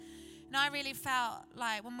And I really felt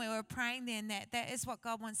like when we were praying then that is what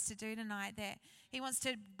God wants to do tonight, that He wants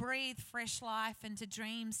to breathe fresh life into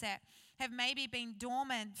dreams that have maybe been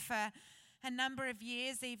dormant for a number of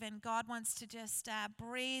years even. God wants to just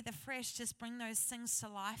breathe afresh, just bring those things to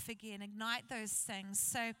life again, ignite those things.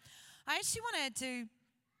 So I actually want to do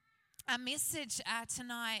a message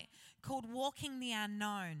tonight called Walking the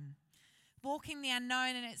Unknown. Walking the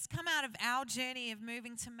Unknown, and it's come out of our journey of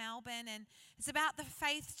moving to Melbourne, and it's about the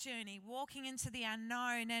faith journey, walking into the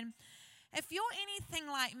unknown. And if you're anything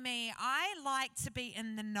like me, I like to be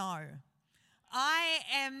in the know. I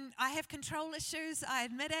have control issues, I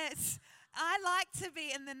admit it. I like to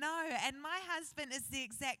be in the know, and my husband is the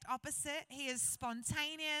exact opposite. He is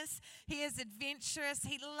spontaneous, he is adventurous,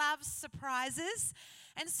 he loves surprises.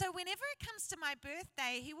 And so whenever it comes to my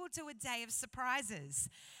birthday, he will do a day of surprises.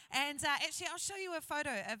 And actually, I'll show you a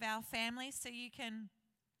photo of our family so you can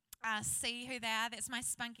see who they are. That's my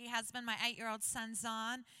spunky husband, my 8-year-old son,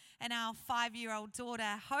 Zahn, and our 5-year-old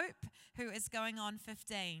daughter, Hope, who is going on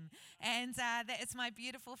 15. And that is my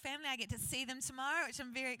beautiful family. I get to see them tomorrow, which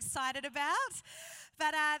I'm very excited about.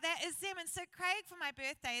 But that is them. And so Craig, for my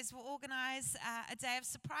birthdays, will organise a day of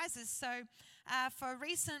surprises. So for a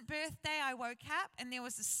recent birthday, I woke up and there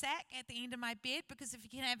was a sack at the end of my bed, because if you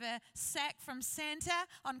can have a sack from Santa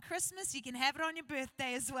on Christmas, you can have it on your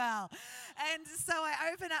birthday as well. And so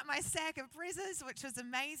I opened up my sack of presents, which was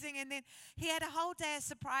amazing. And then he had a whole day of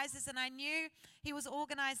surprises, and I knew he was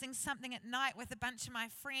organising something at night with a bunch of my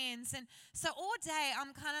friends. And so all day,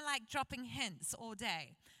 I'm kind of like dropping hints all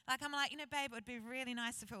day. Like, I'm like, babe, it would be really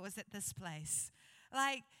nice if it was at this place.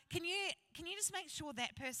 Like, can you just make sure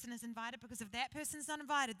that person is invited? Because if that person's not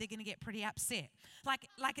invited, they're going to get pretty upset.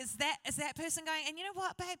 Like is that person going, and you know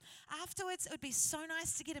what, babe, afterwards it would be so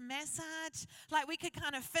nice to get a massage. Like, we could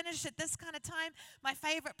kind of finish at this kind of time. My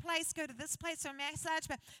favorite place, go to this place for a massage.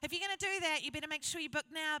 But if you're going to do that, you better make sure you book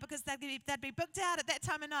now, because they'd be booked out at that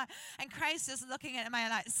time of night. And Craig's just looking at me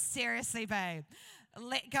like, seriously, babe,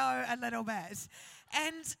 let go a little bit.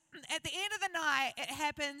 And at the end of the night, it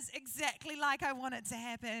happens exactly like I want it to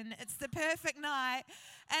happen. It's the perfect night.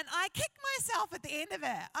 And I kick myself at the end of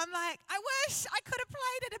it. I'm like, I wish I could have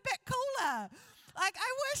played it a bit cooler. Like,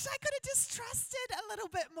 I wish I could have just trusted a little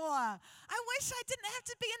bit more. I wish I didn't have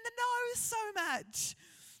to be in the know so much.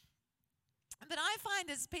 But I find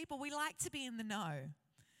as people, we like to be in the know.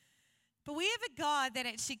 But we have a God that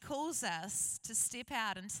actually calls us to step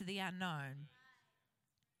out into the unknown.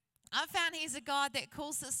 I've found He's a God that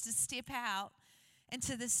calls us to step out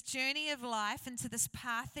into this journey of life, into this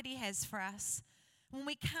path that He has for us, when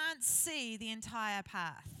we can't see the entire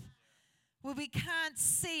path, where we can't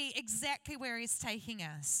see exactly where He's taking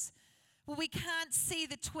us, where we can't see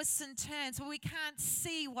the twists and turns, where we can't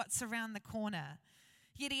see what's around the corner.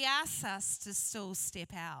 Yet He asks us to still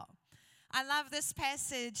step out. I love this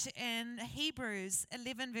passage in Hebrews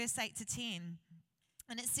 11, verse 8 to 10.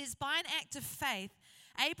 And it says, by an act of faith,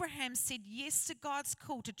 Abraham said yes to God's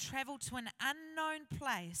call to travel to an unknown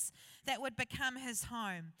place that would become his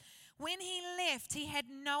home. When he left, he had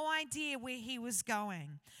no idea where he was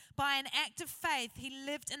going. By an act of faith, he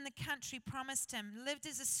lived in the country promised him, lived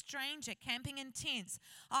as a stranger, camping in tents.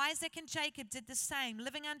 Isaac and Jacob did the same,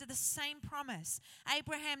 living under the same promise.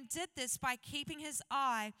 Abraham did this by keeping his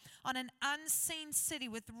eye on an unseen city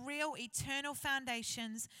with real eternal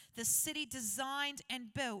foundations, the city designed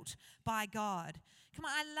and built by God. Come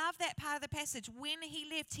on, I love that part of the passage. When he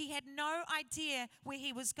left, he had no idea where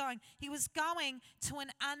he was going. He was going to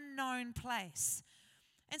an unknown place.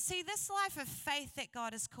 And see, this life of faith that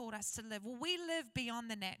God has called us to live, well, we live beyond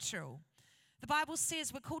the natural. The Bible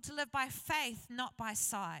says we're called to live by faith, not by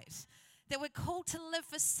sight. That we're called to live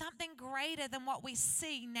for something greater than what we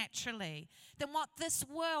see naturally, than what this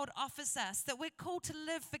world offers us. That we're called to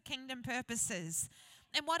live for kingdom purposes.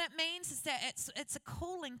 And what it means is that it's a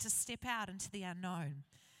calling to step out into the unknown.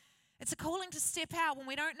 It's a calling to step out when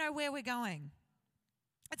we don't know where we're going.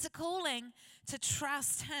 It's a calling to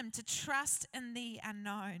trust Him, to trust in the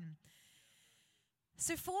unknown.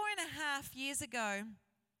 So 4.5 years ago,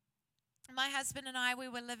 my husband and I, we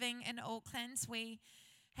were living in Auckland. We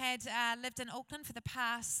had lived in Auckland for the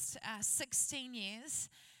past 16 years.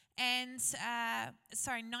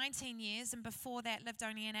 19 years, and before that lived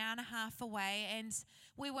only an hour and a half away, and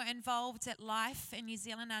we were involved at Life in New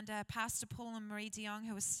Zealand under Pastor Paul and Marie de Jong,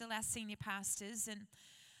 who were still our senior pastors. And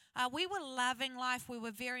We were loving life. We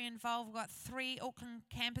were very involved. We've got 3 Auckland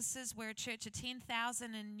campuses. We're a church of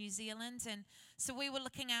 10,000 in New Zealand. And so we were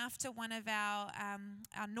looking after one of our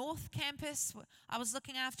North campus. I was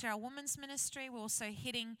looking after our women's ministry. We're also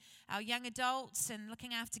heading our young adults and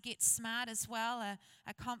looking after Get Smart as well,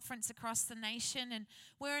 a conference across the nation. And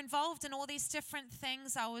we're involved in all these different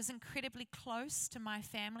things. I was incredibly close to my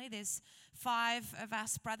family. There's 5 of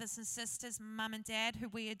us, brothers and sisters, mum and dad, who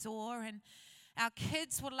we adore. And our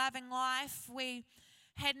kids were loving life. We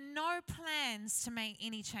had no plans to make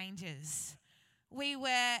any changes. We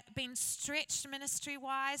were being stretched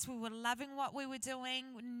ministry-wise. We were loving what we were doing.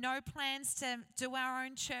 No plans to do our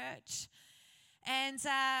own church. And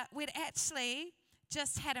we'd actually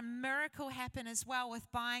just had a miracle happen as well with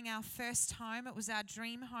buying our first home. It was our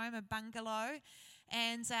dream home, a bungalow.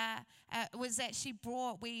 And it was actually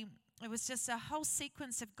it was just a whole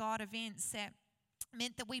sequence of God events that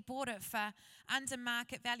meant that we bought it for under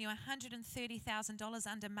market value, $130,000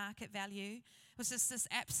 under market value. It was just this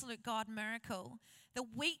absolute God miracle. The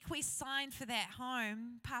week we signed for that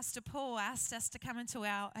home, Pastor Paul asked us to come into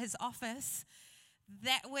his office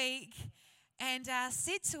that week and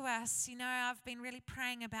said to us, you know, I've been really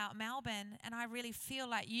praying about Melbourne, and I really feel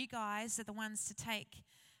like you guys are the ones to take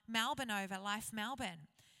Melbourne over, Life Melbourne.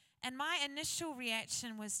 And my initial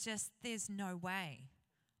reaction was just, there's no way.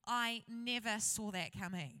 I never saw that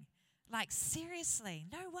coming. Like, seriously,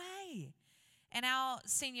 no way. And our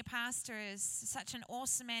senior pastor is such an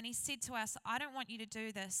awesome man. He said to us, I don't want you to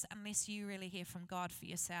do this unless you really hear from God for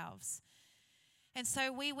yourselves. And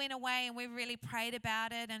so we went away and we really prayed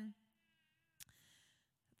about it. And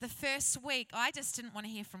the first week, I just didn't want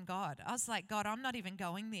to hear from God. I was like, God, I'm not even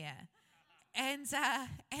going there. And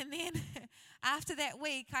then after that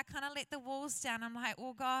week, I kind of let the walls down. I'm like,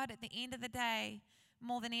 well, God, at the end of the day,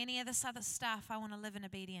 more than any of this other stuff, I want to live in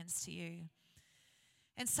obedience to you.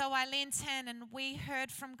 And so I leant in and we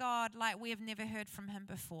heard from God like we have never heard from him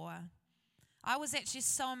before. I was actually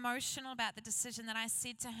so emotional about the decision that I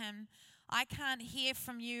said to him, I can't hear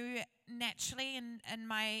from you naturally in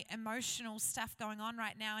my emotional stuff going on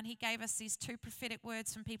right now. And he gave us these 2 prophetic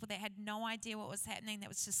words from people that had no idea what was happening. That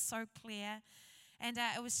was just so clear. And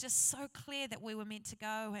it was just so clear that we were meant to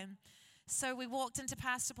go. And so we walked into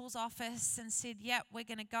Pastor Paul's office and said, yep, we're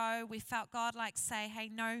going to go. We felt God like say, hey,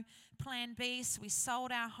 no plan B. So we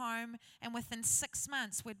sold our home, and within 6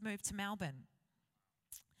 months, we'd moved to Melbourne.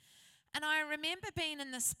 And I remember being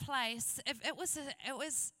in this place. It was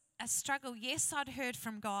a struggle. Yes, I'd heard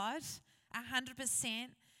from God 100%,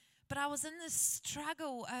 but I was in this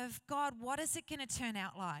struggle of, God, what is it going to turn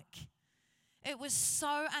out like? It was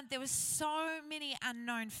there were so many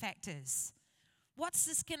unknown factors. What's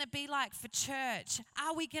this going to be like for church?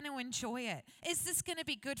 Are we going to enjoy it? Is this going to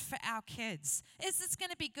be good for our kids? Is this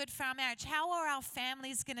going to be good for our marriage? How are our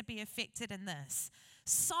families going to be affected in this?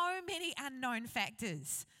 So many unknown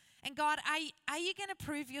factors. And God, are you going to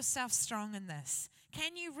prove yourself strong in this?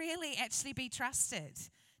 Can you really actually be trusted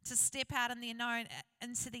to step out in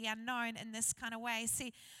into the unknown in this kind of way?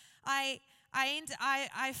 See, I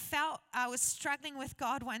felt I was struggling with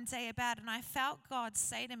God one day about it, and I felt God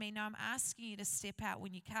say to me, no, I'm asking you to step out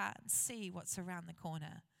when you can't see what's around the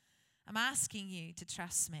corner. I'm asking you to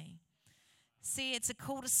trust me. See, it's a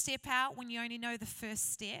call to step out when you only know the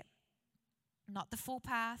first step, not the full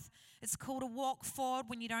path. It's a call to walk forward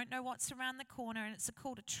when you don't know what's around the corner, and it's a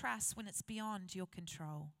call to trust when it's beyond your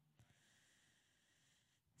control.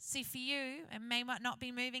 See, for you, it may not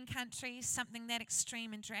be moving country, something that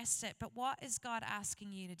extreme and drastic, but what is God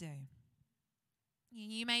asking you to do?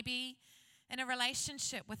 You may be in a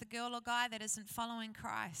relationship with a girl or guy that isn't following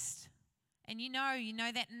Christ. And you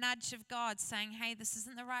know that nudge of God saying, hey, this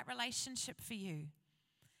isn't the right relationship for you.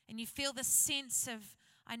 And you feel the sense of,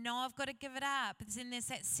 I know I've got to give it up. But then there's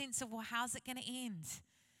that sense of, well, how's it going to end?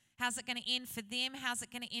 How's it going to end for them? How's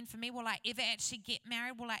it going to end for me? Will I ever actually get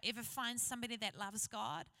married? Will I ever find somebody that loves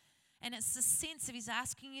God? And it's the sense of he's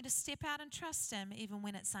asking you to step out and trust him even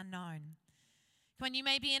when it's unknown. When you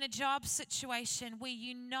may be in a job situation where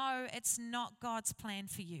you know it's not God's plan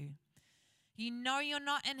for you. You know you're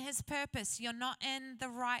not in his purpose. You're not in the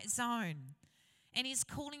right zone. And he's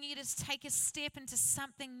calling you to take a step into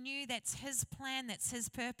something new that's his plan, that's his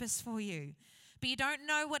purpose for you. But you don't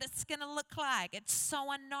know what it's going to look like. It's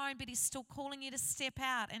so unknown, but he's still calling you to step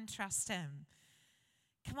out and trust him.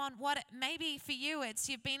 Come on, maybe for you it's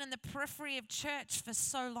you've been in the periphery of church for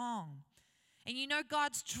so long. And you know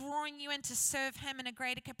God's drawing you in to serve him in a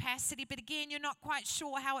greater capacity, but again, you're not quite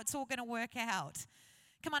sure how it's all going to work out.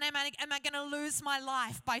 Come on, am I going to lose my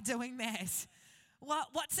life by doing that?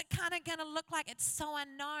 What's it kind of going to look like? It's so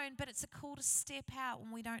unknown, but it's a call to step out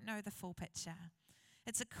when we don't know the full picture.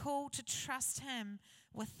 It's a call to trust him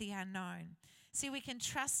with the unknown. See, we can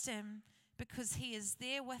trust him because he is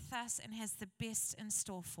there with us and has the best in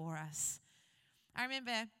store for us. I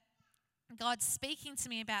remember God speaking to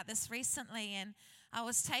me about this recently, and I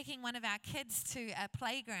was taking one of our kids to a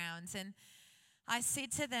playground, and I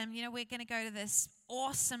said to them, we're going to go to this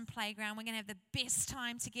awesome playground. We're going to have the best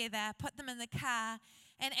time together. Put them in the car.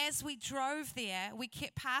 And as we drove there, we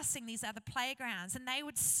kept passing these other playgrounds, and they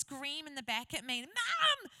would scream in the back at me,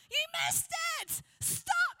 "Mom, you missed it!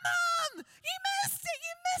 Stop, Mom! You missed it!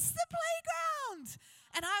 You missed the playground!"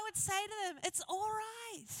 And I would say to them, "It's all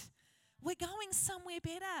right. We're going somewhere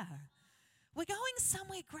better. We're going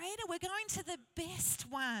somewhere greater. We're going to the best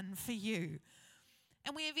one for you."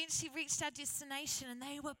 And we eventually reached our destination, and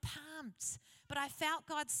they were pumped. But I felt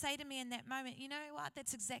God say to me in that moment, "You know what?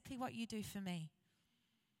 That's exactly what you do for me.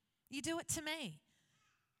 You do it to me.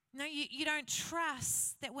 No, you don't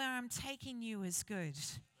trust that where I'm taking you is good.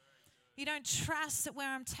 You don't trust that where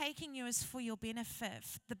I'm taking you is for your benefit,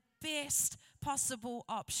 the best possible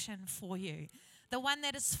option for you. The one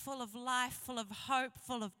that is full of life, full of hope,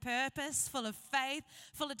 full of purpose, full of faith,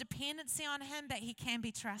 full of dependency on him, that he can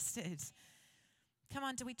be trusted." Come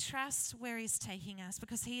on, do we trust where he's taking us?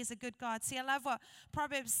 Because he is a good God. See, I love what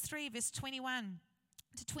Proverbs 3, verse 21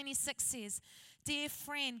 to 26 says. "Dear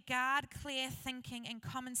friend, guard clear thinking and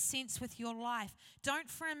common sense with your life. Don't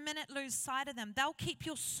for a minute lose sight of them. They'll keep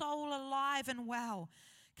your soul alive and well."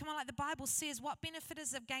 Come on, like the Bible says, what benefit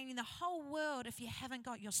is of gaining the whole world if you haven't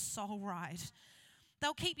got your soul right?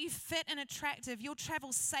 They'll keep you fit and attractive. You'll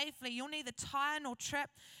travel safely. You'll neither tire nor trip.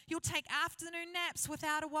 You'll take afternoon naps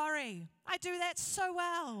without a worry. I do that so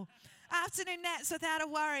well. Afternoon naps without a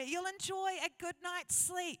worry. You'll enjoy a good night's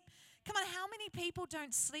sleep. Come on, how many people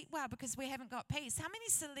don't sleep well because we haven't got peace? How many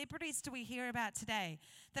celebrities do we hear about today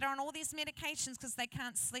that are on all these medications because they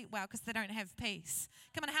can't sleep well because they don't have peace?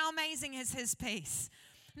 Come on, how amazing is his peace?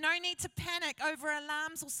 No need to panic over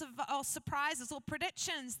alarms or surprises or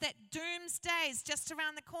predictions that doomsday is just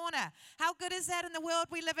around the corner. How good is that in the world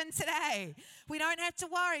we live in today? We don't have to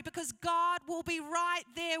worry because God will be right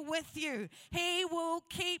there with you. He will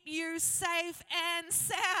keep you safe and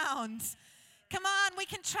sound. Come on, we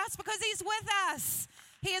can trust because he's with us.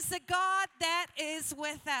 He is the God that is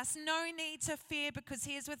with us. No need to fear because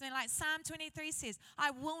he is with me. Like Psalm 23 says,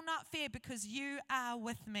 "I will not fear because you are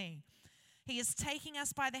with me." He is taking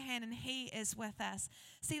us by the hand and he is with us.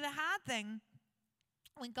 See, the hard thing,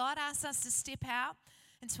 when God asks us to step out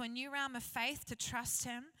into a new realm of faith to trust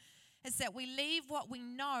him, is that we leave what we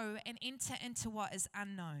know and enter into what is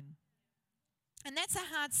unknown. And that's a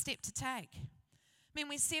hard step to take. I mean,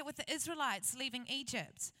 we see it with the Israelites leaving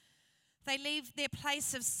Egypt. They leave their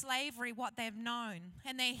place of slavery, what they've known,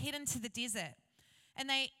 and they head into the desert. And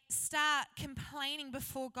they start complaining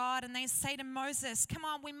before God, and they say to Moses, "Come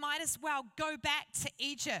on, we might as well go back to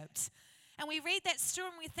Egypt." And we read that story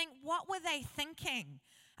and we think, what were they thinking?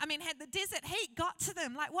 I mean, had the desert heat got to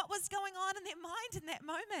them? Like, what was going on in their mind in that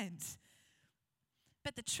moment?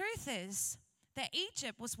 But the truth is that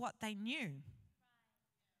Egypt was what they knew.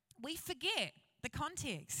 We forget the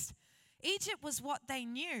context. Egypt was what they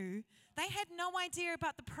knew. They had no idea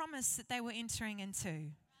about the promise that they were entering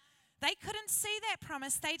into. They couldn't see that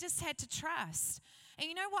promise. They just had to trust. And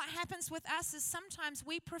you know what happens with us is sometimes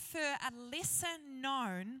we prefer a lesser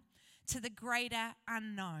known to the greater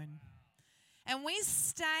unknown. And we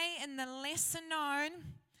stay in the lesser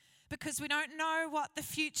known because we don't know what the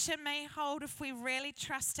future may hold if we really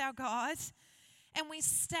trust our God. And we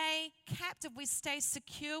stay captive, we stay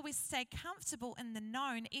secure, we stay comfortable in the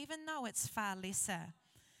known, even though it's far lesser.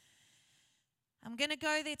 I'm going to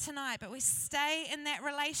go there tonight, but we stay in that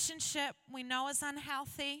relationship we know is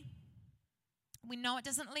unhealthy. We know it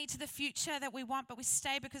doesn't lead to the future that we want, but we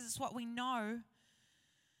stay because it's what we know.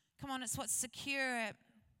 Come on, it's what's secure. It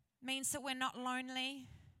means that we're not lonely.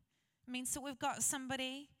 It means that we've got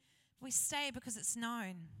somebody. We stay because it's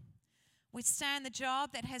known. We stay in the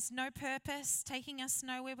job that has no purpose, taking us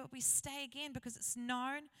nowhere, but we stay again because it's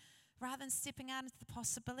known rather than stepping out into the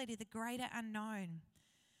possibility, the greater unknown.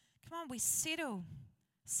 Come on, we settle.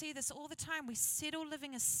 See this all the time. We settle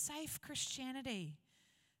living a safe Christianity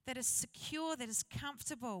that is secure, that is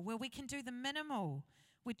comfortable, where we can do the minimal.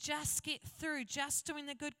 We just get through, just doing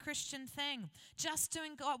the good Christian thing, just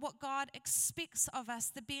doing what God expects of us,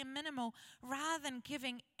 the bare minimal, rather than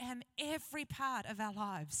giving him every part of our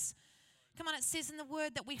lives. Come on, it says in the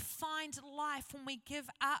word that we find life when we give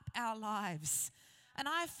up our lives. And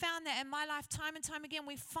I've found that in my life time and time again,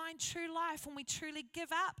 we find true life when we truly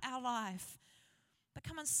give up our life. But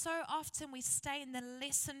come on, so often we stay in the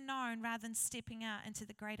lesser known rather than stepping out into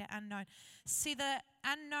the greater unknown. See, the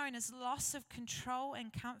unknown is loss of control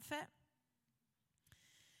and comfort.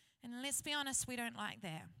 And let's be honest, we don't like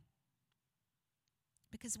that.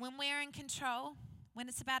 Because when we're in control, when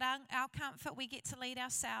it's about our comfort, we get to lead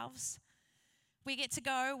ourselves. We get to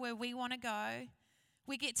go where we want to go.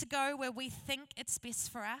 We get to go where we think it's best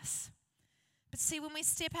for us. But see, when we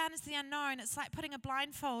step out into the unknown, it's like putting a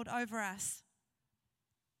blindfold over us.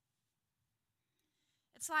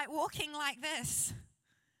 It's like walking like this,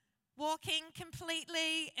 walking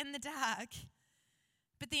completely in the dark.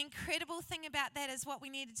 But the incredible thing about that is what we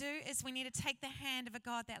need to do is we need to take the hand of a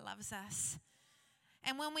God that loves us.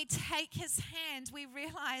 And when we take his hand, we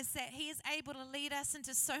realize that he is able to lead us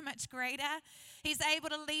into so much greater. He's able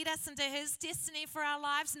to lead us into his destiny for our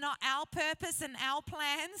lives, not our purpose and our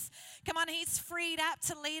plans. Come on, he's freed up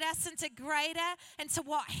to lead us into greater, into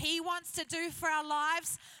what he wants to do for our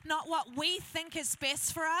lives, not what we think is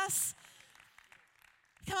best for us.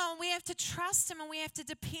 Come on, we have to trust him and we have to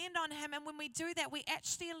depend on him. And when we do that, we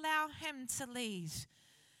actually allow him to lead.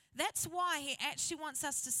 That's why he actually wants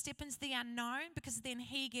us to step into the unknown, because then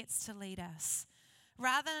he gets to lead us.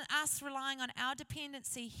 Rather than us relying on our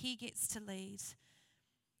dependency, he gets to lead.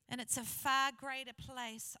 And it's a far greater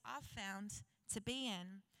place, I've found, to be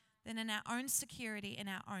in than in our own security and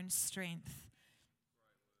our own strength.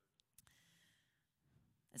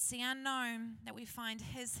 It's the unknown that we find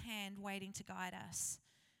his hand waiting to guide us.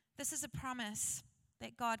 This is a promise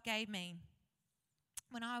that God gave me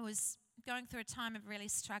when I was going through a time of really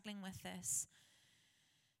struggling with this.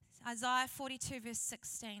 Isaiah 42 verse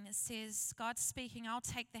 16, it says, God speaking, I'll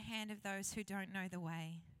take the hand of those who don't know the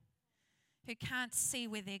way, who can't see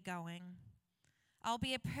where they're going. I'll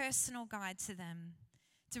be a personal guide to them,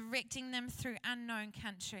 directing them through unknown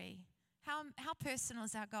country. How personal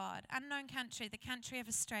is our God? Unknown country, the country of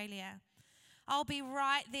Australia. I'll be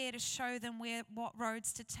right there to show them what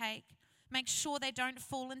roads to take, make sure they don't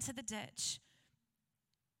fall into the ditch.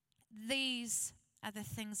 These are the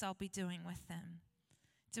things I'll be doing with them,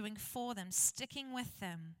 doing for them, sticking with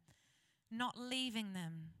them, not leaving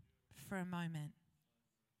them for a moment.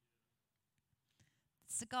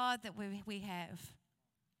 It's the God that we have,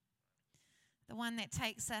 the one that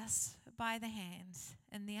takes us by the hand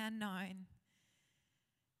in the unknown,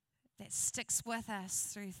 that sticks with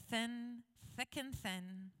us through thick and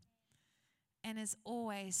thin, and is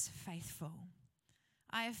always faithful.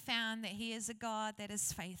 I have found that he is a God that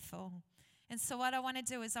is faithful. And so what I want to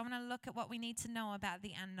do is I want to look at what we need to know about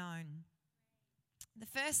the unknown. The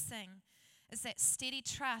first thing is that steady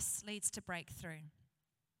trust leads to breakthrough.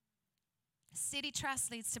 Steady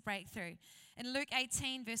trust leads to breakthrough. In Luke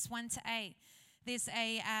 18, verse 1 to 8, there's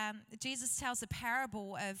Jesus tells a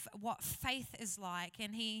parable of what faith is like,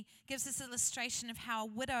 and he gives this illustration of how a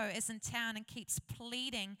widow is in town and keeps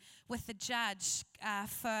pleading with the judge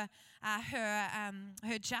for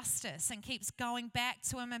her justice, and keeps going back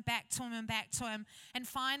to him and back to him and back to him, and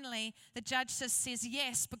finally the judge just says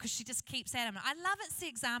yes, because she just keeps at him. I love it's the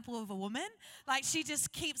example of a woman, like she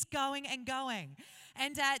just keeps going and going.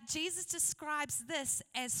 And Jesus describes this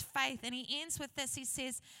as faith, and he ends with this. He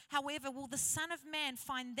says, however, will the Son of Man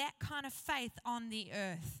find that kind of faith on the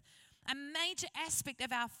earth? A major aspect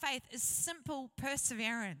of our faith is simple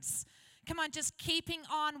perseverance. Come on, just keeping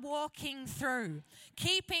on walking through,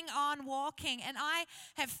 keeping on walking. And I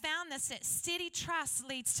have found this, that steady trust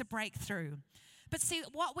leads to breakthrough. But see,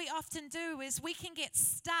 what we often do is we can get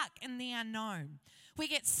stuck in the unknown. We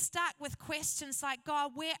get stuck with questions like,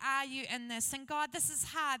 God, where are you in this? And God, this is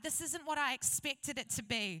hard. This isn't what I expected it to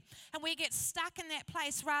be. And we get stuck in that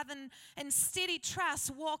place rather than in steady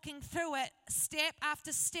trust, walking through it step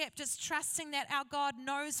after step, just trusting that our God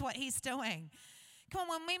knows what he's doing. Come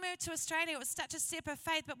on, when we moved to Australia, it was such a step of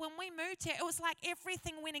faith. But when we moved here, it was like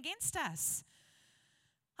everything went against us.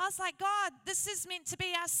 I was like, God, this is meant to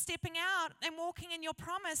be us stepping out and walking in your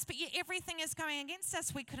promise, but yet everything is going against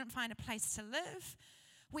us. We couldn't find a place to live.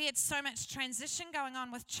 We had so much transition going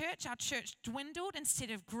on with church. Our church dwindled instead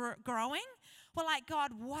of growing. We're like,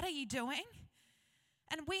 God, what are you doing?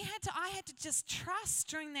 And I had to just trust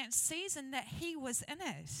during that season that he was in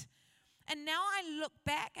it. And now I look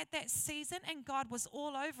back at that season and God was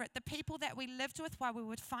all over it. The people that we lived with while we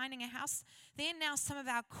were finding a house, they're now some of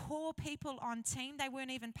our core people on team. They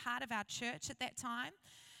weren't even part of our church at that time.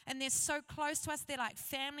 And they're so close to us. They're like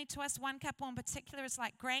family to us. One couple in particular is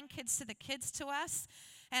like grandkids to the kids to us,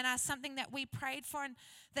 and something that we prayed for. And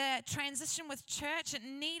the transition with church, it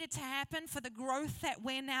needed to happen for the growth that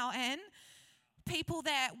we're now in. People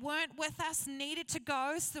that weren't with us needed to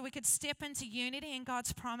go so we could step into unity in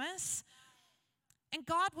God's promise. And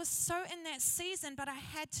God was so in that season, but I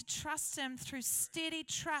had to trust him through steady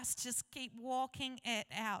trust, just keep walking it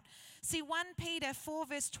out. See, 1 Peter 4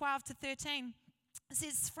 verse 12 to 13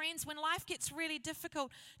 says, friends, when life gets really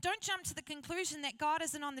difficult, don't jump to the conclusion that God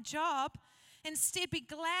isn't on the job. Instead, be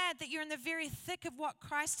glad that you're in the very thick of what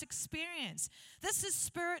Christ experienced. This is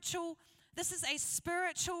a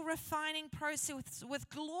spiritual refining process with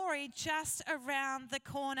glory just around the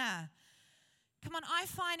corner. Come on, I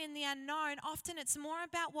find in the unknown, often it's more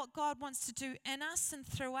about what God wants to do in us and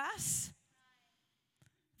through us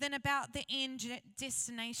than about the end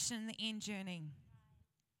destination, the end journey.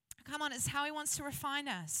 Come on, it's how he wants to refine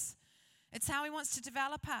us. It's how he wants to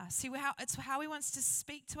develop us. It's how he wants to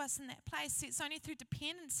speak to us in that place. See, it's only through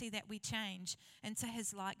dependency that we change into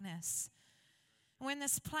his likeness. We're in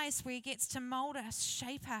this place where he gets to mold us,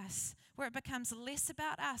 shape us, where it becomes less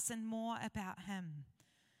about us and more about him.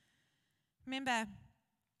 Remember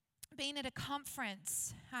being at a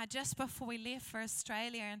conference just before we left for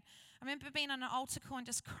Australia, and I remember being on an altar call and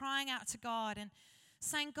just crying out to God and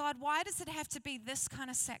saying, God, why does it have to be this kind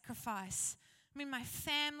of sacrifice? I mean, my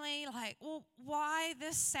family, well, why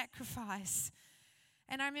this sacrifice?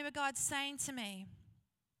 And I remember God saying to me,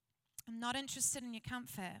 I'm not interested in your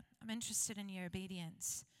comfort. I'm interested in your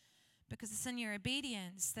obedience. Because it's in your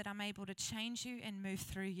obedience that I'm able to change you and move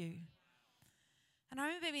through you. And I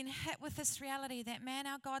remember being hit with this reality that, man,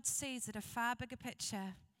 our God sees at a far bigger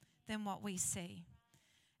picture than what we see.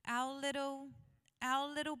 Our little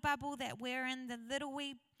bubble that we're in, the little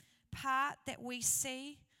wee part that we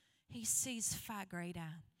see, he sees far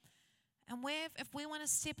greater. And if we want to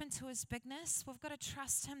step into his bigness, we've got to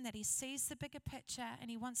trust him that he sees the bigger picture and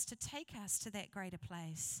he wants to take us to that greater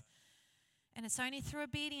place. And it's only through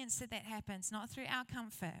obedience that happens, not through our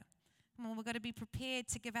comfort. Well, we've got to be prepared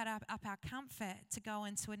to give up our comfort to go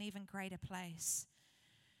into an even greater place.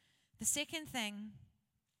 The second thing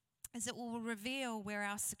is it will reveal where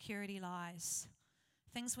our security lies.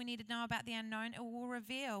 Things we need to know about the unknown, it will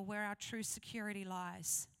reveal where our true security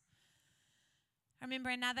lies. I remember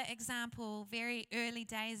another example, very early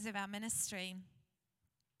days of our ministry.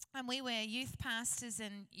 And we were youth pastors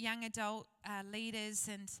and young adult leaders,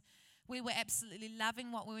 and we were absolutely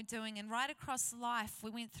loving what we were doing. And right across life,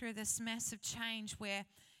 we went through this massive change where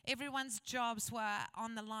everyone's jobs were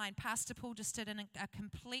on the line. Pastor Paul just did a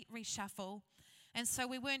complete reshuffle. And so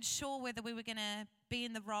we weren't sure whether we were going to be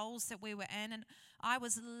in the roles that we were in. And I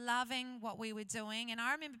was loving what we were doing. And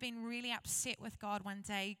I remember being really upset with God one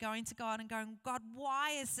day, going to God and going, God,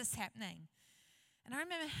 why is this happening? And I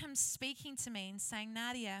remember him speaking to me and saying,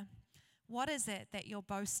 Nadia, what is it that your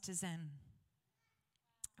boast is in?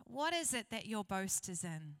 What is it that your boast is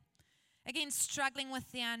in? Again, struggling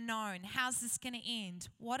with the unknown. How's this going to end?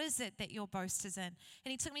 What is it that your boast is in?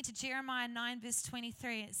 And he took me to Jeremiah 9 verse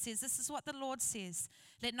 23. It says, this is what the Lord says.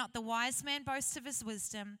 Let not the wise man boast of his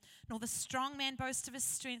wisdom, nor the strong man boast of his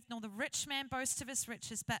strength, nor the rich man boast of his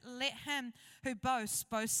riches, but let him who boasts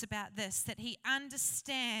boast about this, that he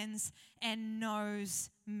understands and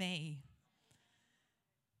knows me.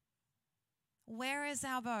 Where is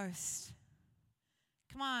our boast?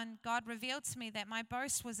 Come on, God revealed to me that my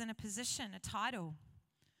boast was in a position, a title,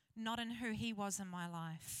 not in who he was in my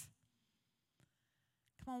life.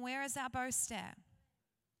 Come on, where is our boast at?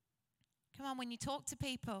 Come on, when you talk to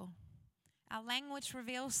people, our language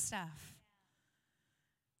reveals stuff.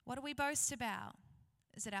 What do we boast about?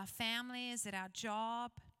 Is it our family? Is it our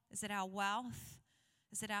job? Is it our wealth?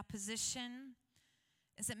 Is it our position?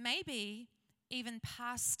 Is it maybe even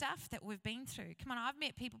past stuff that we've been through? Come on, I've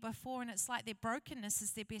met people before and it's like their brokenness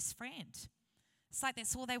is their best friend. It's like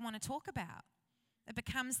that's all they want to talk about. It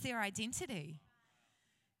becomes their identity.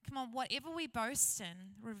 Come on, whatever we boast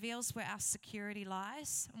in reveals where our security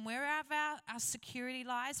lies. And wherever our security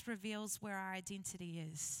lies reveals where our identity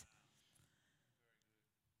is.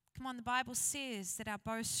 Come on, the Bible says that our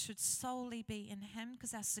boast should solely be in him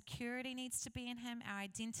because our security needs to be in him, our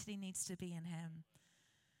identity needs to be in him.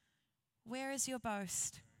 Where is your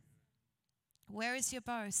boast? Where is your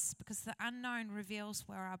boast? Because the unknown reveals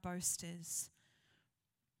where our boast is.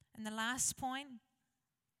 And the last point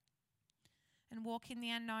in walking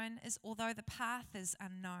the unknown is, although the path is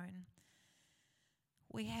unknown,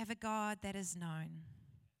 we have a God that is known.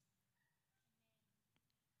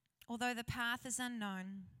 Although the path is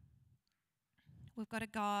unknown, we've got a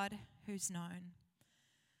God who's known.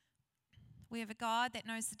 We have a God that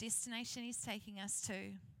knows the destination he's taking us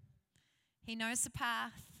to. He knows the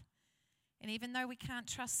path, and even though we can't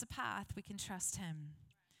trust the path, we can trust him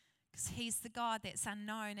because he's the God that's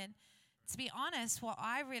unknown. And to be honest, what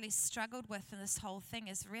I really struggled with in this whole thing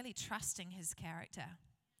is really trusting his character,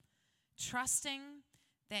 trusting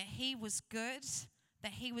that he was good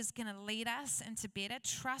that he was going to lead us into better,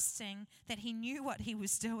 trusting that he knew what he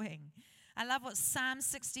was doing. I love what Psalm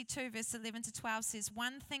 62 verse 11 to 12 says.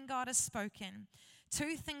 One thing God has spoken,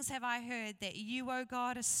 two things have I heard, that you, O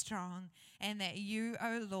God, are strong, and that you,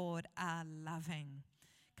 O Lord, are loving.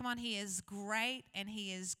 Come on, he is great and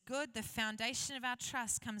he is good. The foundation of our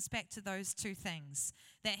trust comes back to those two things,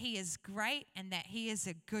 that he is great and that he is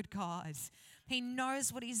a good God. He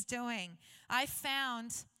knows what he's doing. I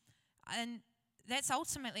found, and that's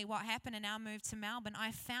ultimately what happened in our move to Melbourne,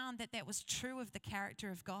 I found that that was true of the character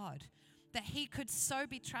of God, that he could so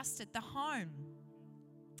be trusted. The home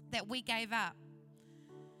that we gave up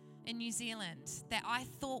in New Zealand, that I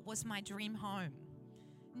thought was my dream home,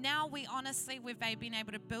 now we've been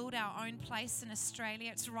able to build our own place in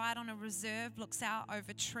Australia. It's right on a reserve, looks out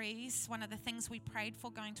over trees. One of the things we prayed for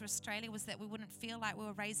going to Australia was that we wouldn't feel like we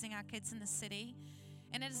were raising our kids in the city.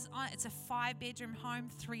 And it's a 5-bedroom home,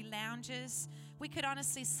 3 lounges. We could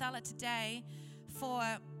honestly sell it today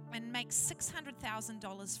and make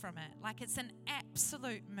 $600,000 from it. Like, it's an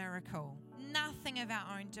absolute miracle. Nothing of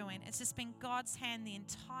our own doing. It's just been God's hand the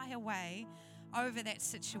entire way over that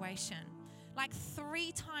situation. Like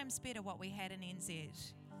 3 times better what we had in NZ.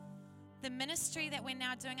 The ministry that we're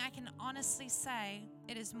now doing, I can honestly say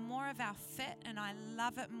it is more of our fit, and I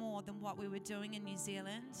love it more than what we were doing in New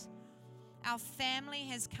Zealand. Our family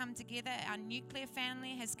has come together, our nuclear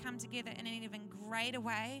family has come together in an even greater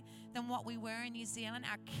way than what we were in New Zealand.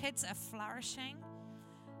 Our kids are flourishing.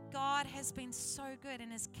 God has been so good,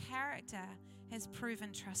 and his character has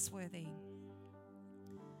proven trustworthy.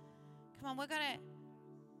 Come on, we've got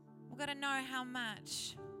to know how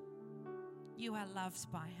much you are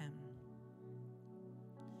loved by him.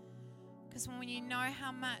 Because when you know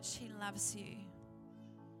how much he loves you,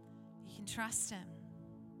 you can trust him.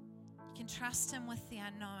 You can trust him with the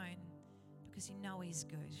unknown because you know he's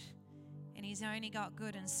good. And he's only got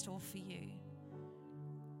good in store for you.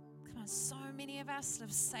 Come on, so many of us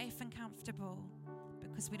live safe and comfortable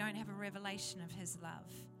because we don't have a revelation of his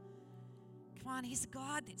love. Come on, he's a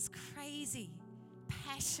God that's crazy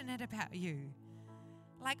passionate about you,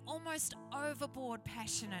 like almost overboard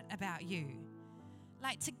passionate about you,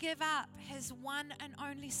 like to give up his one and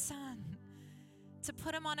only son, to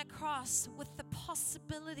put him on a cross with the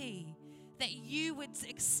possibility that you would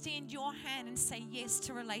extend your hand and say yes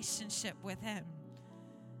to relationship with him.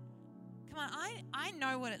 Come on, I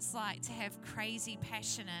know what it's like to have crazy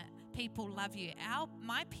passionate people love you.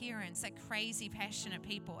 My parents are crazy passionate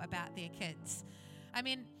people about their kids. I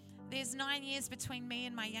mean, there's 9 years between me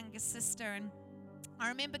and my younger sister, and I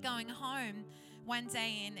remember going home one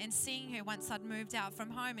day and seeing her once I'd moved out from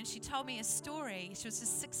home, and she told me a story. She was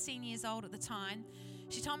just 16 years old at the time.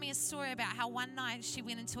 She told me a story about how one night she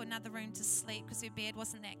went into another room to sleep because her bed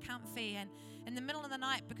wasn't that comfy, and in the middle of the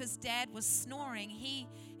night, because Dad was snoring, he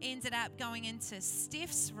ended up going into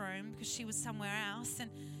Steph's room because she was somewhere else, and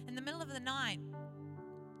in the middle of the night,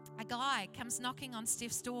 a guy comes knocking on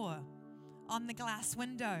Steph's door on the glass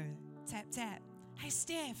window. Tap, tap. Hey,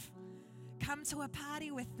 Steph, come to a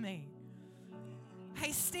party with me.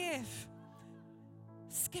 Hey, Steph,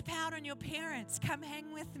 skip out on your parents. Come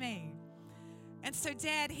hang with me. And so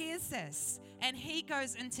Dad hears this, and he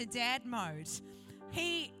goes into dad mode.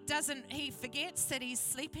 He forgets that he's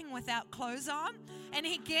sleeping without clothes on, and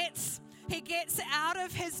he gets out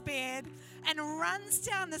of his bed and runs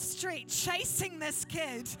down the street chasing this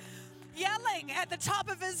kid, yelling at the top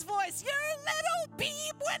of his voice, "You little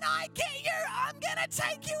beeb, when I get you, I'm going to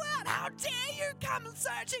take you out. How dare you come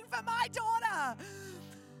searching for my daughter?"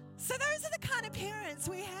 So those are the kind of parents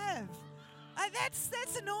we have.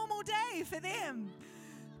 That's a normal day for them.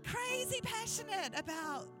 Crazy passionate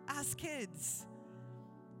about us kids.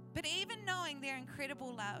 But even knowing their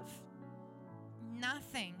incredible love,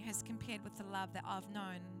 nothing has compared with the love that I've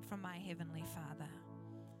known from my Heavenly Father.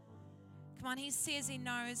 Come on, he says he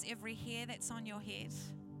knows every hair that's on your head,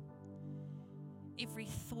 every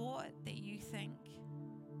thought that you think.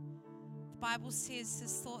 The Bible says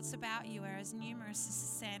his thoughts about you are as numerous as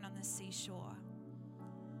the sand on the seashore.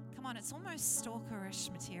 Come on, it's almost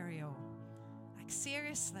stalkerish material. Like,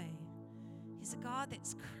 seriously, he's a God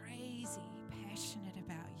that's crazy passionate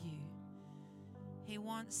about you. He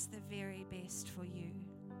wants the very best for you.